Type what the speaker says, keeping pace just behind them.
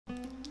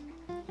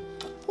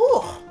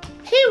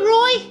Hey,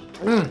 Roy.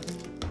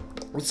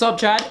 What's up,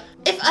 Chad?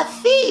 If a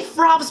thief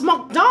robs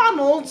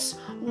McDonald's,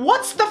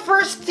 what's the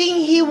first thing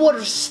he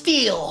would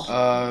steal?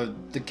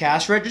 The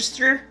cash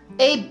register?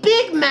 A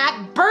Big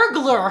Mac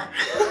burglar.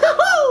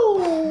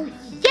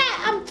 Yeah,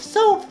 I'm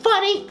so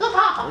funny.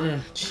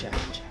 Chad.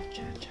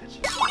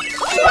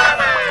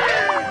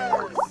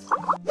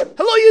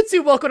 Hello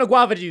YouTube, welcome to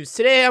Guava Juice.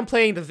 Today I'm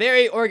playing the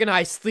very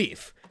organized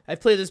thief. I've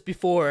played this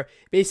before.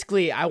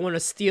 Basically, I want to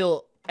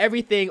steal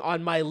everything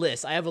on my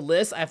list. I have a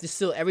list, I have to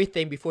steal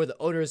everything before the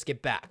owners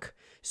get back.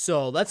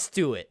 So let's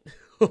do it.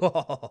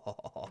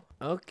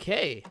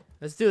 Okay,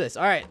 let's do this.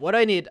 Alright, what do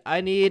I need? I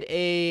need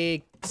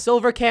a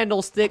silver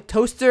candlestick,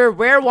 toaster,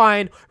 rare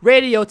wine,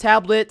 radio,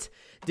 tablet,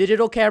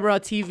 digital camera,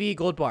 TV,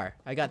 gold bar.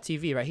 I got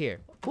TV right here.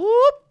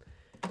 Whoop.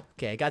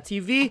 Okay, I got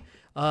TV.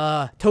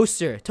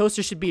 Toaster.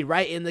 Toaster should be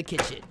right in the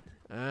kitchen.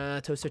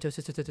 Toaster.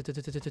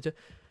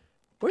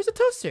 Where's the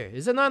toaster?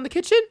 Is it not in the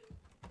kitchen?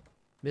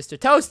 Mr.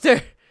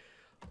 Toaster.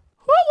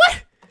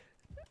 What?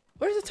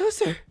 Where's the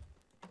toaster?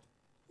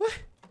 What?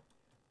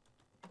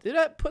 Did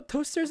I put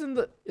toasters in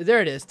the... There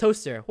it is,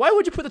 toaster. Why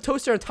would you put the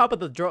toaster on top of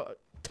the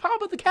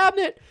top of the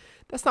cabinet?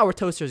 That's not where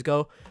toasters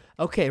go.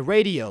 Okay,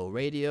 radio.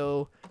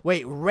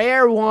 Wait,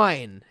 rare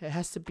wine. It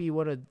has to be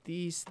one of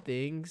these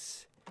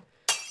things.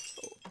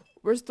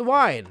 Where's the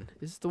wine?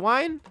 Is it the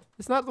wine?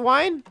 It's not the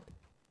wine?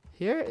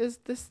 Here, is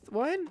this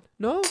wine?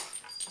 No?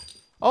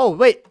 Oh,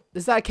 wait.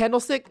 Is that a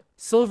candlestick?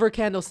 Silver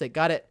candlestick.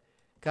 Got it.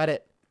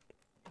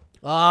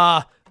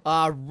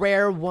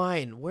 Rare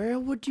wine. Where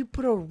would you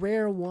put a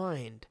rare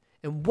wine?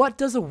 And what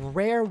does a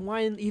rare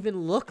wine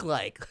even look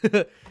like?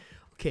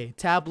 Okay,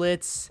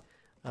 tablets.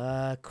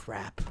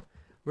 Crap.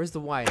 Where's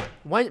the wine?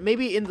 Wine,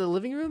 maybe in the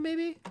living room,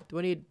 maybe? Do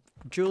I need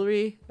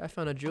jewelry? I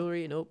found a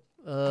jewelry. Nope.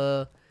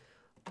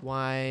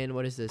 Wine.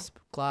 What is this?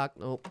 Clock.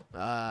 Nope.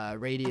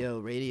 Radio.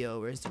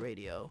 Where's the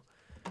radio?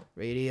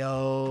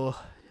 Radio.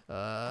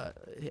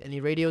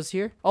 Any radios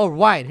here? Oh,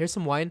 wine. Here's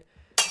some wine.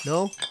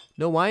 No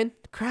wine.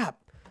 Crap.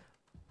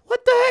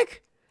 What the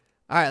heck?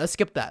 All right, let's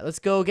skip that. Let's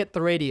go get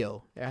the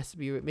radio. There has to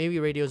be maybe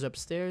radio's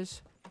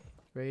upstairs.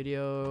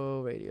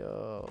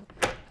 Radio.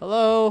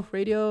 Hello,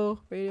 radio.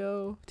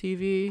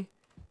 TV.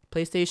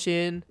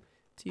 PlayStation.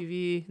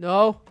 TV.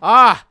 No.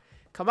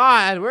 Come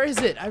on. Where is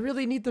it? I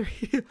really need the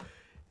radio.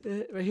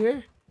 Right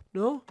here?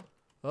 No?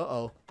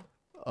 Uh-oh.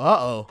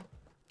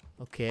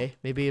 Okay,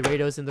 maybe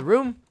radio's in the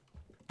room.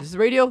 This is the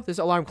radio. There's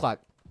an alarm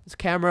clock. There's a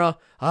camera.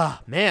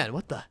 Man,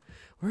 what the?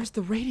 Where's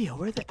the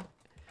radio?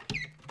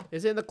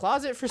 Is it in the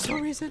closet for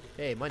some reason?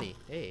 Hey, money.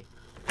 Hey.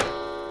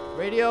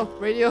 Radio.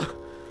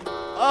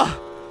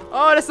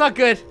 Oh, that's not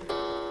good.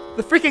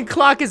 The freaking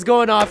clock is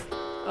going off.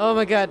 Oh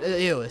my god.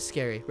 Ew, it's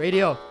scary.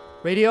 Radio.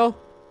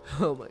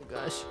 Oh my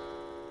gosh.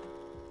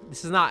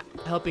 This is not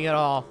helping at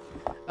all.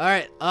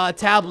 Alright,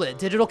 tablet,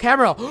 digital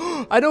camera.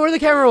 I know where the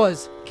camera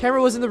was.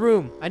 Camera was in the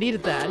room. I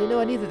needed that. I didn't know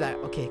I needed that.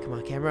 Okay, come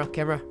on, camera,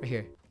 right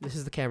here. This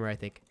is the camera, I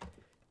think.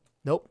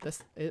 Nope,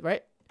 that's it,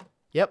 right?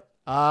 Yep.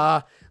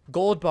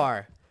 Gold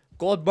bar.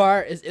 Gold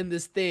bar is in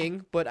this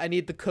thing, but I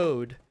need the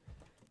code.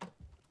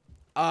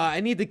 I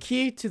need the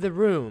key to the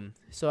room.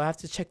 So I have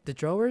to check the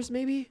drawers,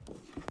 maybe?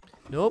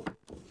 Nope,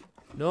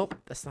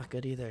 that's not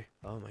good either.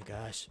 Oh my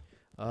gosh.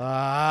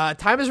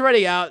 Time is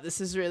running out.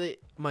 This is really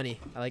money.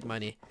 I like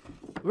money.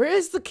 Where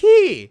is the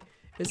key?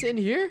 Is it in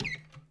here?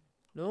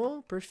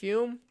 No,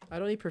 perfume. I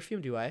don't need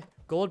perfume, do I?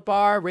 Gold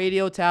bar,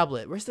 radio,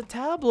 tablet. Where's the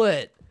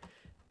tablet?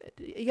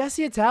 You guys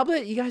see a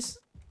tablet?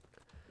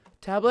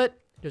 Tablet?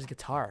 There's a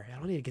guitar. I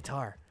don't need a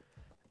guitar.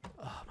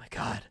 Oh my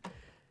god.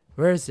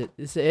 Where is it?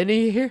 Is it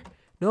any here?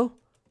 No?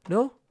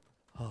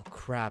 Oh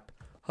crap.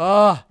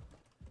 Oh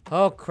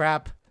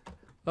crap.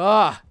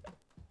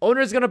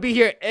 Owner's gonna be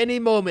here any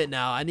moment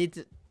now. I need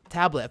to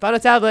tablet. I found a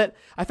tablet.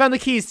 I found the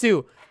keys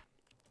too.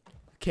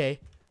 Okay.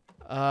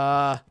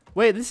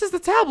 Wait, this is the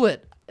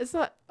tablet. It's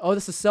not. Oh,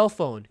 this is a cell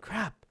phone.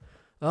 Crap.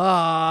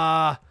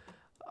 I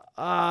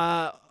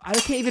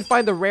can't even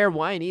find the rare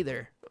wine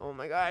either. Oh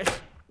my gosh.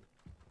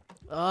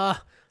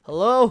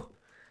 Hello?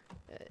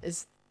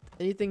 Is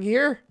anything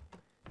here?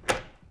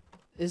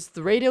 Is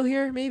the radio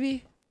here,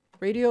 maybe?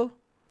 Radio?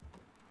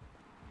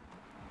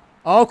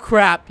 Oh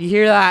crap. You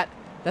hear that?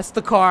 That's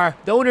the car.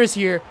 The owner's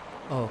here.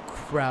 Oh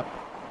crap.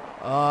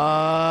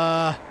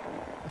 I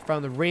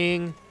found the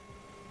ring.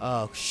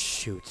 Oh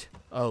shoot.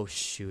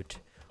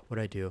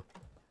 What'd I do?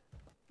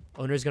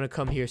 Owner's gonna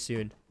come here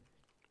soon.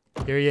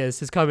 Here he is.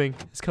 He's coming.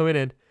 He's coming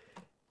in.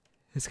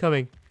 He's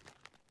coming.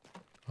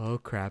 Oh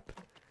crap.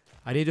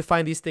 I need to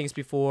find these things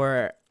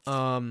before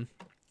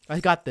I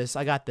got this.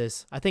 I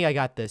think I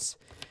got this.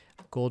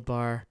 Gold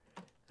bar.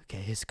 Okay,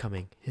 he's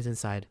coming. He's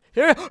inside.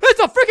 Here, it's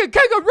a freaking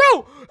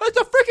kangaroo!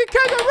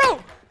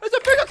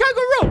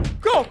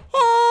 Go!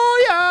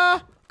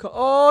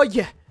 Oh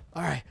yeah!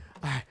 Alright.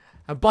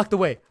 I'm blocked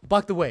away.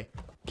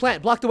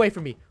 Plant, blocked away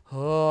from me.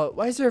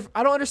 Why is there...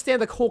 I don't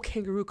understand the whole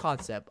kangaroo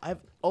concept. I've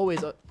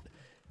always...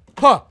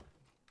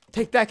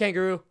 Take that,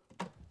 kangaroo.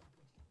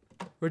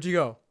 Where'd you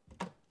go?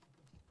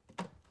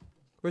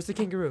 Where's the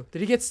kangaroo? Did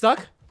he get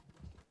stuck?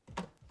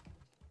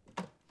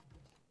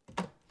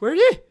 Where'd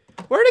he?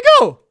 Where'd it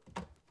go?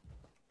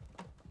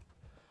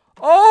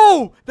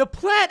 Oh, the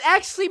plant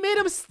actually made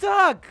him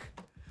stuck.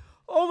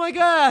 Oh my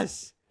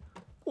gosh.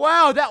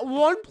 Wow, that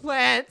one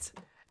plant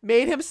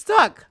made him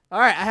stuck. All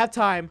right, I have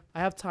time.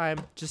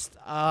 Just,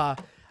 I'll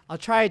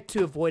try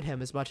to avoid him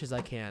as much as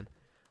I can.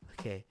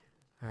 Okay.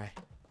 All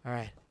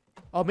right.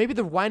 Oh, maybe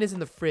the wine is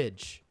in the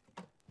fridge.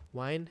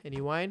 Wine?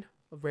 Any wine?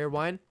 A rare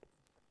wine?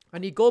 I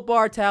need gold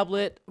bar,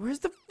 tablet.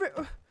 Where's the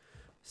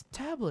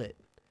tablet?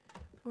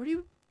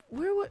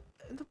 Where would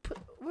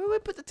I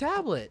put the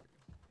tablet?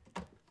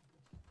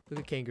 Look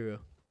at Kangaroo.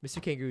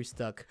 Mr. Kangaroo's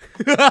stuck.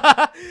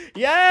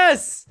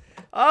 Yes!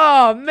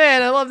 Oh,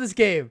 man, I love this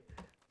game.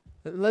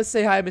 Let's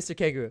say hi, Mr.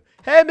 Kangaroo.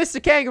 Hey,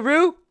 Mr.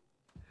 Kangaroo!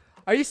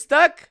 Are you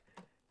stuck?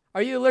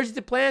 Are you allergic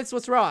to plants?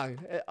 What's wrong?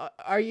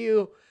 Are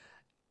you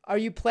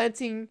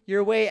planting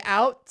your way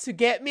out to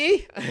get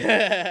me?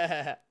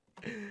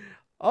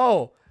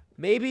 Oh,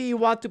 maybe you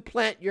want to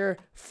plant your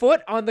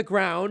foot on the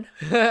ground.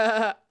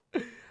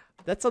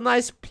 That's a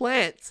nice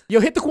plant.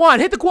 Yo, hit the quan!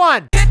 Hit the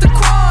quan! Hit the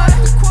quan!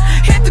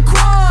 Hit the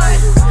quan!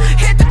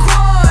 Hit the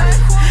quan!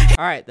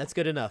 Alright, that's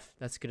good enough.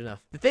 That's good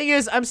enough. The thing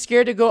is, I'm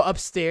scared to go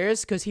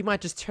upstairs because he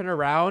might just turn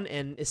around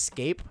and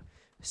escape.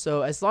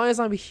 So as long as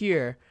I'm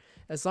here,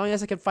 as long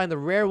as I can find the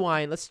rare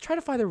wine, let's try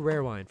to find the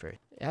rare wine first.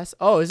 Yes.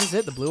 Oh, is this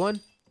it? The blue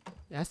one?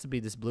 It has to be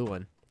this blue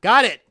one.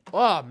 Got it!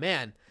 Oh,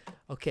 man.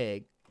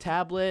 Okay,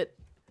 tablet.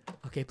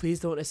 Okay,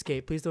 please don't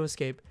escape. Please don't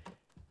escape.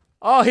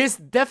 Oh, he's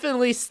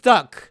definitely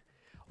stuck.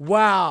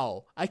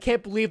 Wow. I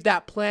can't believe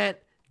that plant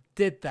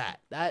did that.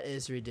 That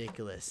is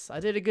ridiculous.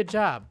 I did a good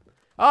job.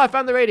 Oh, I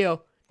found the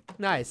radio.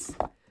 Nice.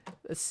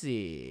 Let's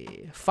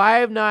see.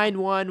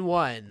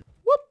 5911.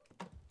 Whoop.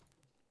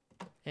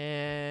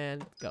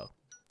 And go.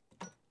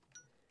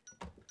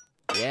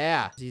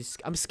 Yeah.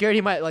 I'm scared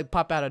he might like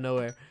pop out of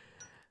nowhere.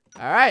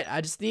 Alright,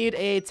 I just need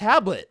a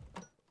tablet.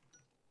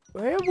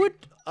 Where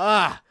would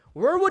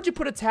you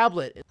put a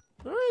tablet?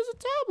 Where's a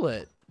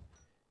tablet?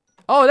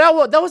 Oh,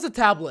 that was a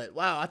tablet.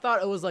 Wow, I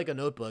thought it was like a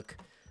notebook.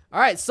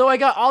 Alright, so I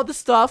got all the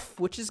stuff,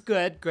 which is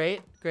good.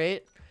 Great.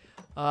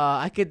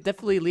 I could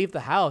definitely leave the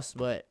house,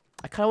 but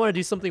I kind of want to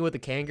do something with the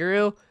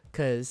kangaroo,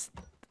 because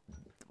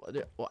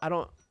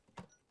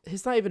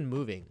he's not even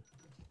moving.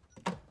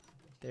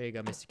 There you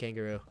go, Mr.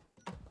 Kangaroo.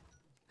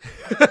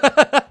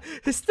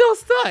 He's still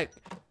stuck.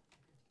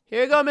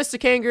 Here you go, Mr.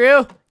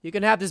 Kangaroo. You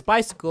can have this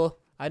bicycle.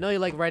 I know you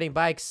like riding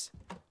bikes.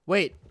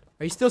 Wait,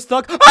 are you still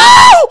stuck?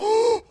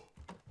 Oh!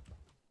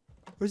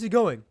 Where's he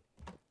going?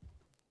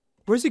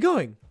 Where's he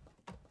going?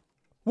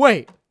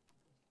 Wait.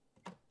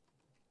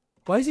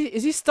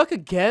 Is he stuck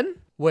again?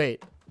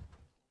 Wait,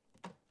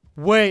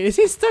 is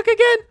he stuck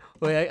again?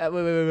 Wait.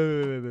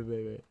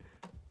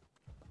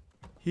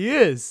 He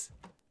is.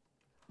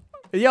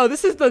 Yo,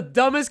 this is the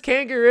dumbest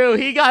kangaroo.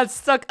 He got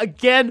stuck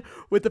again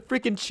with the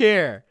freaking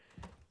chair.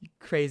 You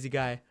crazy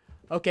guy.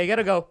 Okay, I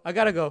gotta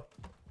go.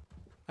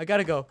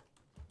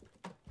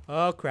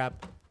 Oh,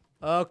 crap.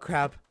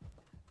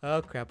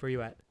 Where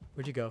you at?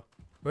 Where'd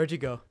you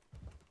go?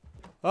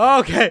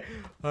 Okay.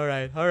 All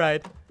right.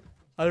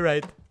 I'm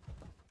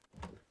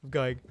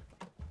going.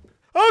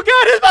 Oh,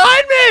 God,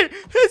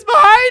 he's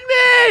behind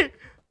me!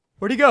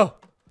 Where'd he go?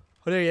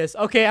 Oh, there he is.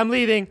 Okay, I'm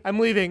leaving.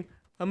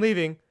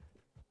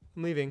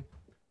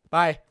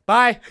 Bye.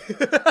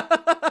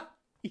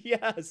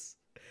 Yes.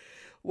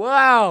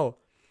 Wow.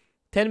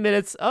 10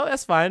 minutes. Oh,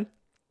 that's fine.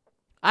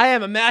 I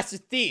am a master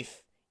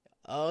thief.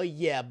 Oh,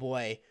 yeah,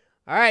 boy.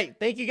 All right.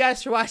 Thank you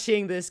guys for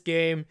watching this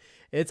game.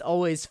 It's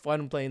always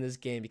fun playing this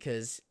game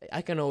because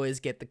I can always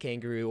get the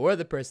kangaroo or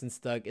the person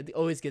stuck. It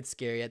always gets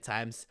scary at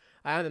times.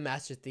 I am the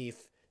master thief.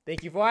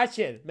 Thank you for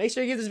watching. Make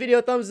sure you give this video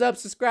a thumbs up,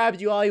 subscribe,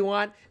 do all you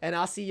want, and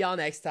I'll see y'all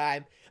next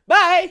time.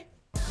 Bye!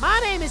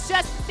 My name is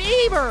Justin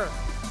Bieber,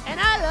 and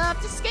I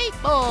love to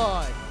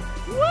skateboard.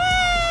 Whee!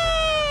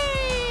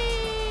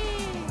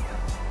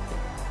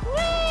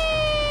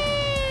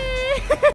 Whee!